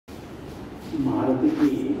మారుతికి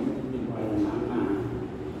వాళ్ళ నాన్న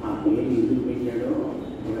ఆ పేరు ఎందుకు పెట్టాడో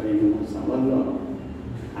ఒక 2-3 సభల్లో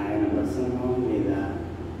ఆయన ప్రసంగం లేదా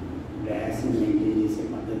డ్యాస్ మెయింటైన్ చేసే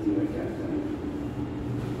పద్ధతి పెట్టాడు.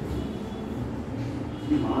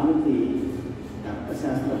 మారుతి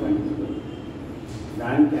తర్కశాస్త్ర పండితుడు,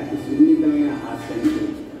 దానికి అతి సున్నితమైన హాస్యాన్ని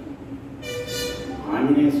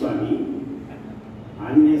ఆంజనేయ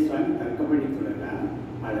స్వామి తర్క పండితుడగా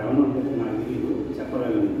అది ఎవరు ఉంటుంది నాకు తెలియదు,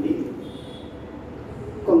 చెప్పగలిగింది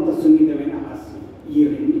కొంత సున్నితమైన హాస్యం. ఈ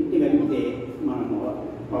రెండింటిని కలిపితే మనము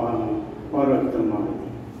పౌరత్వం మారుతి.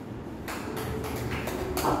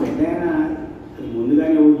 ఆ పెద్దయిన అది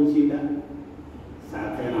ముందుగానే ఊహించిందా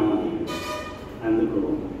సార్థకనామాది. అందుకు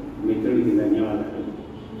మిత్రుడికి ధన్యవాదాలు,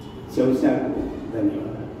 శివశాకు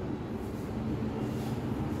ధన్యవాదాలు.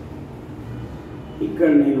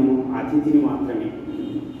 ఇక్కడ నేను అతిథిని మాత్రమే.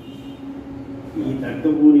 ఈ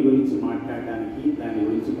దత్తభూమి గురించి మాట్లాడడానికి, దాని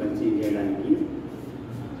గురించి పరిచయం చేయడానికి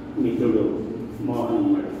మిత్రుడు మోహన్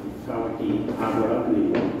ఉన్నాడు కాబట్టి ఆ గొడవ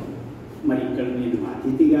నేను మరి ఇక్కడ నేను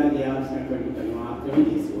అతిథిగా చేయాల్సినటువంటి పని మాత్రమే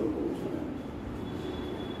చేసి కూర్చున్నాను.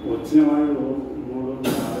 వచ్చిన వాళ్ళు 3,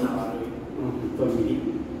 4, 6, 9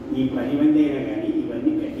 ఈ 10 మంది అయినా కానీ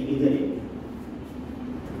ఇవన్నీ గట్టి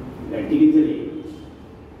గింజలే.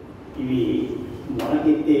 ఇవి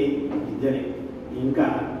మొలకెత్తే గింజలే. ఇంకా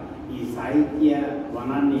ఈ సాహిత్య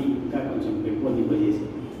వనాన్ని ఇంకా కొంచెం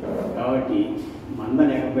పెంపొందింపజేసింది కాబట్టి మంద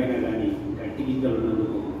లేకపోయినా కానీ గట్టి గింజలు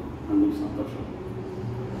ఉన్నందుకు అందుకు సంతోషం.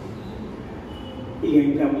 ఇక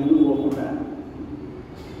ఇంకా ముందుకు పోకుండా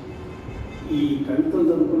ఈ కవిత్వం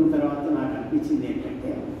చదువుకున్న తర్వాత నాకు అనిపించింది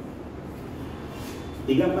ఏంటంటే,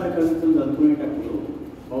 దిగంబర కవిత్వం చదువుకునేటప్పుడు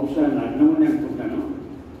బహుశా నగ్నమని అనుకుంటాను,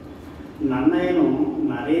 నన్నయ్యను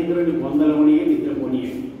నరేంద్రుని పొందలోనే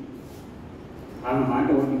నిద్రపోనియండి అన్నమాట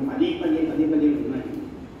ఒకటి పదే ఉన్నది.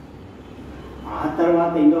 ఆ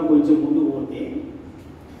తర్వాత ఇంకా కొంచెం ముందు పోతే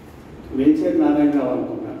వెల్చేర్ నారాయణరావు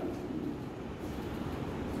అనుకుంటాను.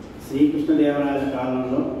 శ్రీకృష్ణదేవరాయల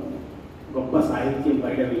కాలంలో గొప్ప సాహిత్యం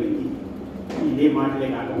బయట వెళ్ళింది. ఇదే మాటలే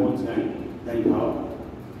కాకపోవచ్చు కానీ దాని భావం.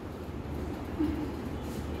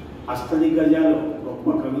 అష్టదిగ్గజాలు గొప్ప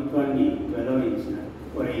కవిత్వాన్ని వెదవరించినారు.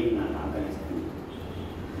 ఒరేయ్ నాకు ఆకలిస్తుంది.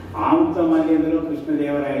 ఆముక్త మర్యాదలో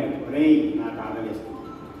కృష్ణదేవరాయలు ఒరేయ్ నాకు ఆకలిస్తుంది.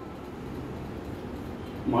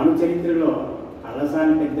 మను చరిత్రలో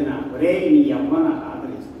అలసాని పెద్దన ఒరేయ్ నీ అమ్మ నాకు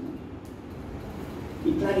ఆకలిస్తుంది.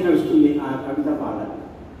 ఇట్లాగే నడుస్తుంది ఆ కవిత పాలన.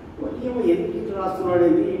 ఏమో ఎందుకు ఇట్లా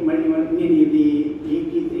రాస్తున్నాడేది మళ్ళీ నేను ఇది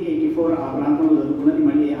 83, 84 ఆ ప్రాంతంలో చదువుకున్నది,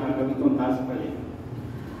 మళ్ళీ ఆ కవిత్వం దాచపడలేదు.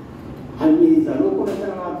 అది చదువుకున్న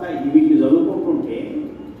తర్వాత వీటిని చదువుకుంటుంటే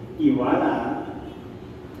ఇవాళ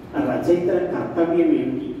రచయితల కర్తవ్యం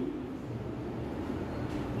ఏమిటి?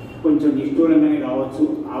 కొంచెం నిష్ఠూరమైన కావచ్చు,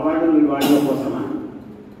 అవార్డులు వాడల కోసమా?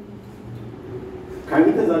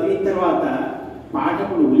 కవిత చదివిన తర్వాత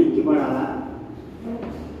పాఠకుడు ఉలిక్కి పడాలా?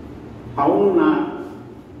 అవును నా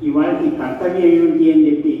ఇవాళకి కర్తవ్యం ఏమిటి అని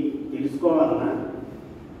చెప్పి తెలుసుకోవాలనా?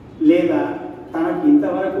 లేదా తనకు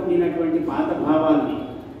ఇంతవరకు ఉండినటువంటి పాత భావాల్ని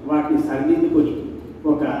వాటిని సరిదిద్దుకొని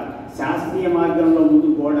ఒక శాస్త్రీయ మార్గంలో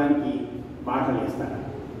ముందుకు పోవడానికి బాటలు వేస్తాడు?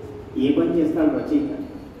 ఏ పని చేస్తాడు రచయిత?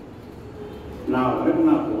 నా వరకు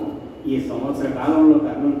నాకు ఈ సంవత్సర కాలంలో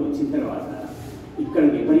కర్నూలుకు వచ్చిన తర్వాత ఇక్కడ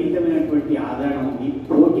విపరీతమైనటువంటి ఆదరణ ఉంది,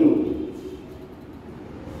 పోటీ ఉంది.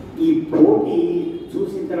 ఈ పోటీ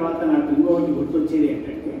చూసిన తర్వాత నాకు ఇంకొకటి గుర్తొచ్చేది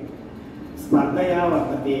ఏంటంటే, స్పర్ధయా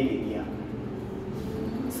వర్తతే విద్య.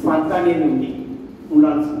 స్పర్ధ అనేది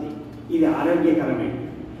ఉండాల్సింది. ఇది ఆరోగ్యకరమైన.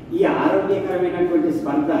 ఈ ఆరోగ్యకరమైనటువంటి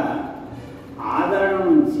స్పర్ధ ఆదరణ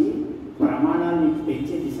నుంచి ప్రమాణాన్ని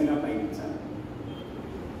పెంచే దిశగా పయనించాలి.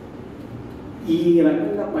 ఈ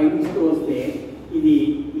రకంగా పయనిస్తూ వస్తే ఇది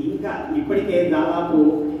ఇంకా ఇప్పటికే దాదాపు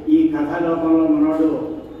ఈ కథాలోకంలో మనోడు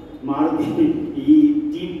మారుతి ఈ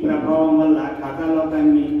టీం ప్రభావం వల్ల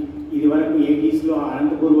కథాలోకాన్ని ఇది వరకు 80sలో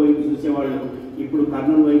అనంతపూర్ వైపు చూసేవాళ్ళు ఇప్పుడు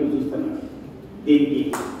కర్నూలు వైపు చూస్తున్నారు. దీనికి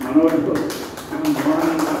మనోడు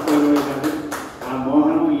మోహనం తప్పేవాడు కాదు. ఆ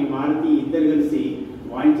మోహనం ఈ మారుతి ఇద్దరు కలిసి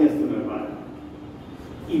వాయించేస్తున్నారు వాళ్ళు.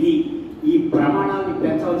 ఇది ఈ ప్రమాణాన్ని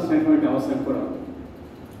పెంచవలసినటువంటి అవసరం కూడా ఉంది.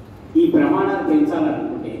 ఈ ప్రమాణాలు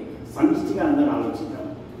పెంచాలనుకుంటే సమిష్టిగా అందరూ ఆలోచిద్దాం.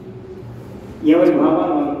 ఎవరి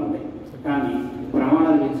భావాలు వాళ్ళకు ఉంటాయి, కానీ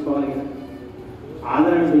ప్రమాణాలు పెంచుకోవాలి కదా,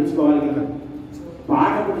 ఆదరణ పెంచుకోవాలి కదా.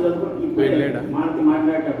 పాఠకుడు చదువుకుంటే ఇప్పుడు మారుతి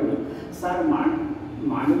మాట్లాడేటప్పుడు సార్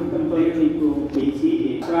మానవికంతో మీకు చేసి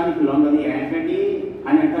చిత్రానికి లొంగది ఏంటండి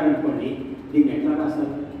అని అంటారనుకోండి, దీన్ని ఎట్లా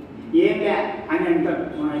రాస్తారు? ఏం లే అని అంటారు.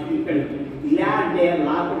 ఇక్కడ లే అంటే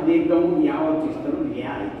లాకు దీర్ఘము యావత్ ఇస్తారు, లే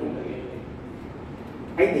అవుతుంది.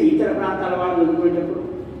 అయితే ఇతర ప్రాంతాల వాళ్ళు చదువుకునేటప్పుడు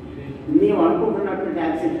మేము అనుకుంటున్నటువంటి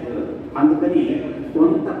యాక్సెప్ట్, అందుకని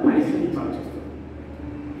కొంత పరిస్థితి వస్తుంది.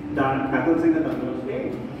 దాని కథల సంగతి వస్తే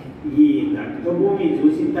ఈ దట్టభూమి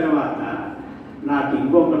చూసిన తర్వాత నాకు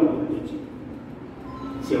ఇంకొకటి గుర్తొచ్చింది.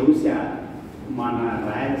 చెవుస మన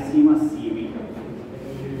రాయలసీమ సీమి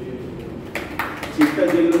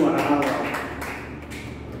చిత్తజిల్లు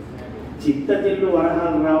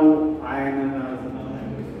వరహాలరావు ఆయన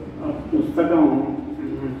పుస్తకం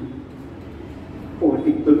ఒకటి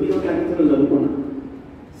 9వ తరగతిలో చదువుకున్నాను.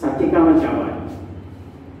 సత్యకామ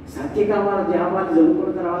జావాలి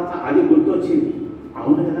చదువుకున్న తర్వాత అది గుర్తొచ్చింది.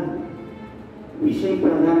 అవును కదా, విషయం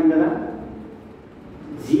ప్రధానం కదా.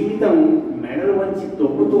 జీవితం మెడలు వంచి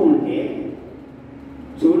తొక్కుతూ ఉంటే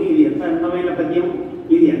చూడు ఇది ఎంత అందమైన పద్యం,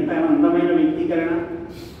 ఇది ఎంత అందమైన వ్యక్తీకరణ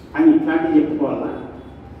అని ఇట్లాంటివి చెప్పుకోవాలా.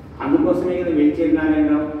 అందుకోసమే కదా వెంచేరి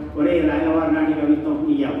నారాయణరావు ఒరే రాయలవారి నాటి కవిత్వం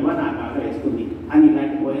ఈ అవ్వ నాకు ఆకలిస్తుంది అని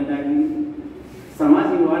ఇలాంటి పోయేదాన్ని.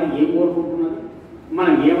 సమాజం వాళ్ళు ఏం కోరుకుంటున్నారు,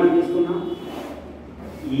 మనం ఏమందిస్తున్నాం?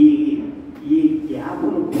 ఈ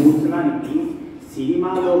గ్యాప్ను పూర్చడానికి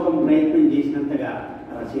సినిమా లోకం ప్రయత్నం చేసినంతగా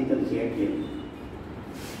రచయితలు చేయట్లేదు.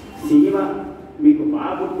 సినిమా మీకు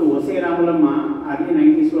బాగా గుర్తు, ఒసే రాములమ్మ అది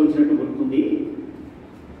 90s వచ్చినట్టు గుర్తుంది.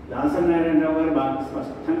 దాసనారాయణరావు గారు బాగా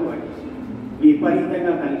స్పష్టంగా పట్టించారు,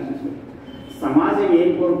 విపరీతంగా కలిసి సమాజం ఏం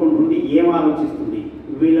కోరుకుంటుంది, ఏం ఆలోచిస్తుంది,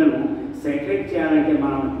 వీళ్ళను సెటరేట్ చేయాలంటే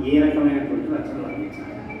మనం ఏ రకమైనటువంటి రచనలు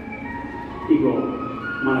అందించాలి. ఇగో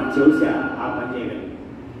మన చెవుస ఆ పని చేయగలిగింది.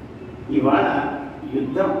 ఇవాళ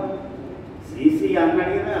యుద్ధం శ్రీశ్రీ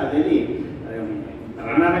అన్నాడు కదా, అదేది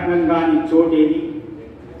రణరంగం కాని చోటేది,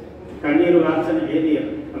 కన్నీరు రాల్చని ఏది,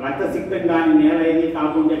 రక్తసిక్తం కాని నేల ఏది,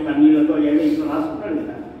 కాకుంటే కన్నీళ్లతో ఏది, ఇట్లా రాసుకున్నాడు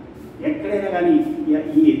కదా. ఎక్కడైనా కానీ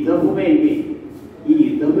ఈ యుద్ధభూమి అయిపోయింది. ఈ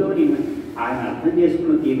యుద్ధభూమిని ఆయన అర్థం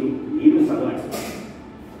చేసుకున్న తీరు చదవండి,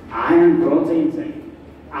 ఆయనను ప్రోత్సహించండి.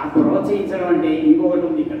 ఆ ప్రోత్సహించడం అంటే ఇంకొకటి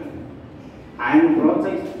ఉంది ఇక్కడ. ఆయన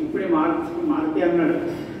ప్రోత్సహిస్తూ ఇప్పుడే మారుతి అన్నాడు,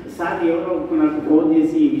 సార్ ఎవరో నాకు ఫోన్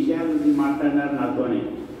చేసి ఈ విషయాల గురించి మాట్లాడినారు నాతోనే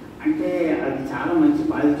అంటే అది చాలా మంచి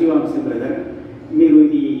పాజిటివ్ అంశం బ్రదర్. మీరు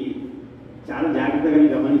ఇది చాలా జాగ్రత్తగా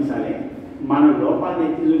గమనించాలి. మన లోపాలను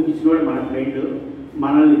ఎత్తి చూపించినోడు మన ఫ్రెండ్,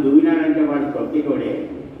 మనల్ని దువ్వినాడంటే వాడు తొక్కితోడే.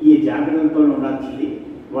 ఈ జాగ్రత్తలతో ఉండాల్సింది.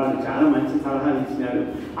 వాళ్ళు చాలా మంచి సలహాలు ఇచ్చినారు.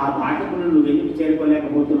 ఆ పాఠకులను నువ్వు ఎందుకు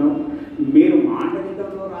చేరుకోలేకపోతున్నావు? మీరు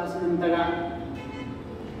మాండలికంలో రాసినంతగా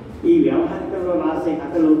ఈ వ్యవహారికంలో రాసే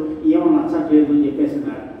కథలు ఏమో నచ్చట్లేదు అని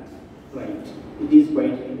చెప్పేస్తున్నారు. Right, it is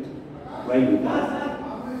quite right.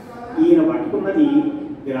 ఈయన పట్టుకున్నది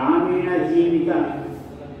గ్రామీణ జీవిత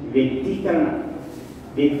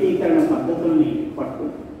వ్యక్తీకరణ పద్ధతుల్ని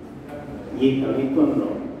పట్టుకుంది. ఈ కవిత్వంలో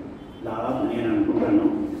దాదాపు నేను అనుకుంటాను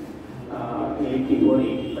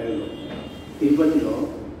 84-85లో తిరుపతిలో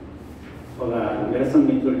ఒక విరసం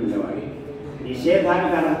మిత్రుడు ఉండేవాడు.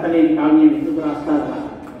 నిషేధానికి అర్హత లేని కావ్యం ఎందుకు రాస్తారా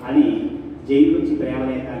అని జైలు నుంచి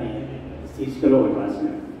ప్రేమలేక అనే శీర్షికలో ఒకటి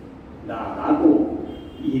రాసినాడు. దాదాపు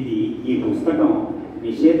ఈ పుస్తకం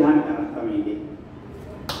నిషేధానికి అర్థమైంది.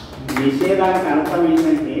 నిషేధానికి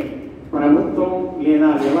అర్థమైందంటే ప్రభుత్వం లేదా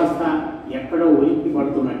వ్యవస్థ ఎక్కడో ఉలిక్కి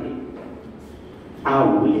పడుతున్నట్టు. ఆ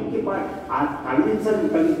ఉలిక్కి ఆ కల్పించని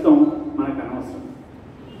కవిత్వం మనకు అనవసరం.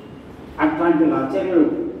 అట్లాంటి రచనలు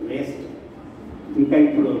వేస్ట్. ఇంకా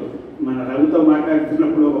ఇప్పుడు మన రవితో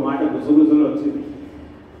మాట్లాడుతున్నప్పుడు ఒక మాట గుసగుసలో వచ్చింది.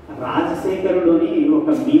 రాజశేఖరులోని ఒక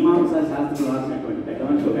మీమాంసా శాస్త్రం రాసినటువంటి పెద్ద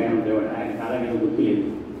మనిషి ఒక ఆయన ఉండేవాడు, ఆయన కాలం మీద గుర్తులేదు.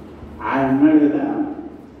 ఆయన అన్నాడు కదా,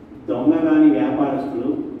 దొంగ కాని వ్యాపారస్తులు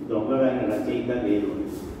దొంగ కాని రచయిత లేదు.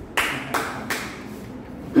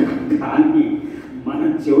 కానీ మన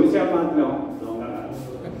చెవుస మాత్రం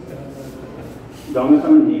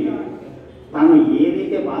దొంగతనం చేయలేదు. తాను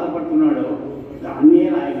ఏదైతే బాధపడుతున్నాడో దాన్నే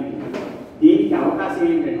రాయలేదు. దీనికి అవకాశం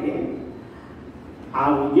ఏంటంటే ఆ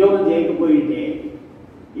ఉద్యోగం చేయకపోయింటే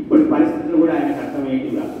ఇప్పటి పరిస్థితులు కూడా ఆయనకు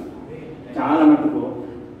అర్థమయ్యేవి కాదు. చాలా మటుకు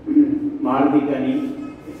మారుతికి కానీ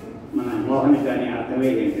మన మోహన్కి కానీ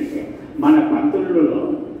అర్థమయ్యేది ఏంటంటే మన పంతులలో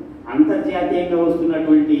అంతర్జాతీయంగా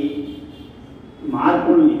వస్తున్నటువంటి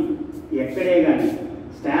మార్పుల్ని ఎక్కడే కానీ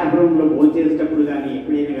స్టాఫ్ రూమ్లో భోంచేసేటప్పుడు కానీ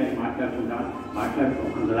ఎక్కడైనా కానీ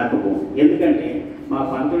మాట్లాడుకోం అందలేకపోం. ఎందుకంటే మా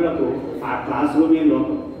పంతులకు ఆ క్లాస్ రూమే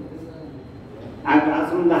లోపం. ఆ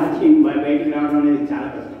క్లాస్ రూమ్ దాచి బయటికి రావడం అనేది చాలా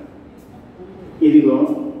కష్టం. ఇదిగో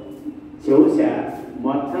చెవుస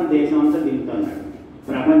మొత్తం దేశం అంతా తిరుగుతున్నాడు,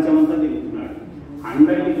 ప్రపంచం అంతా తిరుగుతున్నాడు,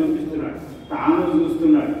 అందరినీ చూపిస్తున్నాడు, తాను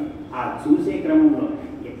చూస్తున్నాడు. ఆ చూసే క్రమంలో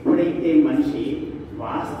ఎప్పుడైతే మనిషి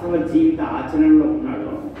వాస్తవ జీవిత ఆచరణలో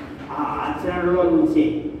ఉన్నాడో ఆ ఆచరణలో నుంచే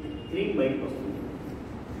క్రీమ్ బయటకు వస్తుంది.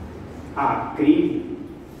 ఆ క్రీమ్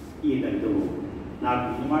ఈ దంతువు నాకు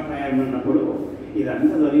సినిమా రాయాలన్నప్పుడు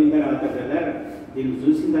ఇదంతా చదివిన తర్వాత బ్రదర్ దీన్ని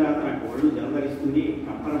చూసిన తర్వాత నాకు ఒళ్ళు జలధరిస్తుంది,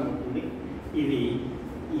 కంపరం ఉంటుంది. ఇది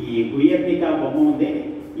ఈ గుయ్యర్నిక బొమ్మ ఉందే,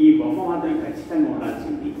 ఈ బొమ్మ మాత్రం ఖచ్చితంగా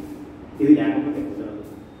ఉండాల్సింది, ఇది లేకపోతే కుదరదు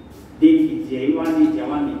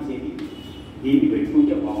జవాన్ని ఇచ్చేది. దీన్ని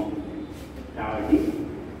పెట్టుకుంటే బాగుంటుంది. కాబట్టి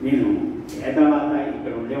నేను తర్వాత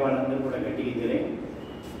ఇక్కడ ఉండే వాళ్ళందరూ కూడా గట్టిగిద్దరే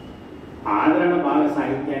ఆదరణ బాగా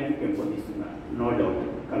సాహిత్యాన్ని పెంపొందిస్తున్నారు, నో డౌట్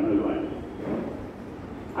కర్నూలు వాళ్ళు.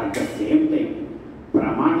 అట్ ద సేమ్ టైం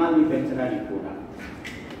ప్రమాణాలను పెంచడానికి కూడా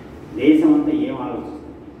దేశం అంతా ఏం ఆలోచిస్తుంది.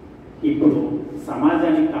 ఇప్పుడు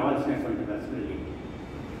సమాజానికి కావాల్సినటువంటి రచనలు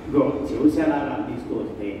చెవుశాలాగా అందిస్తూ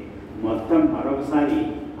వస్తే మొత్తం మరొకసారి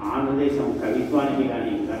ఆంధ్రదేశం కవిత్వానికి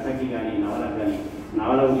కానీ కథకి కానీ నవలకు కానీ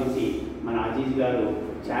నవల గురించి మన అజీజ్ గారు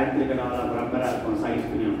చారిత్రక నవల పరంపర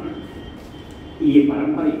కొనసాగిస్తూనే ఉన్నాడు. ఈ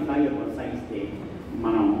పరంపర ఇట్లాగే కొనసాగిస్తే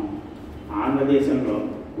మనం ఆంధ్రదేశంలో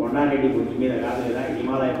కొండారెడ్డి గుర్తు మీద కాదు కదా,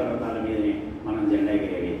 హిమాలయ పర్వతాల మీదనే మనం జెండా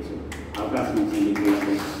ఎగరేయచ్చు. అవకాశం ఇచ్చేందుకు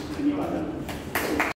ధన్యవాదాలు.